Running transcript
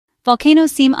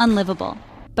Volcanoes seem unlivable,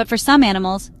 but for some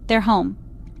animals, they're home.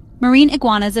 Marine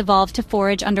iguanas evolved to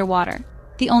forage underwater,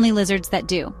 the only lizards that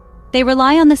do. They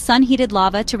rely on the sun-heated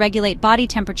lava to regulate body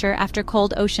temperature after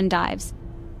cold ocean dives.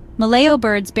 Maleo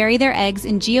birds bury their eggs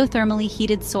in geothermally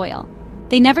heated soil.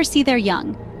 They never see their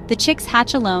young. The chicks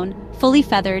hatch alone, fully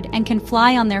feathered, and can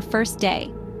fly on their first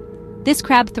day. This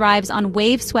crab thrives on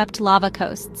wave-swept lava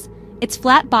coasts. Its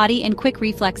flat body and quick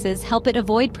reflexes help it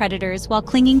avoid predators while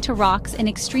clinging to rocks in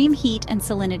extreme heat and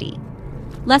salinity.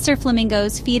 Lesser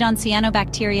flamingos feed on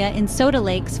cyanobacteria in soda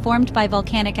lakes formed by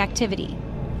volcanic activity.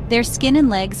 Their skin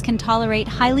and legs can tolerate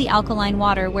highly alkaline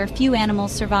water where few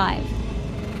animals survive.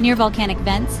 Near volcanic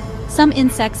vents, some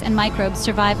insects and microbes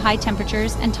survive high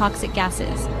temperatures and toxic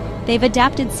gases. They've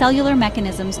adapted cellular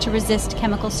mechanisms to resist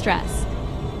chemical stress.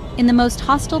 In the most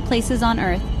hostile places on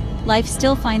Earth, life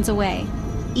still finds a way,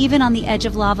 even on the edge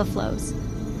of lava flows.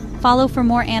 Follow for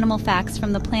more animal facts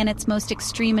from the planet's most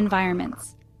extreme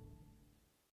environments.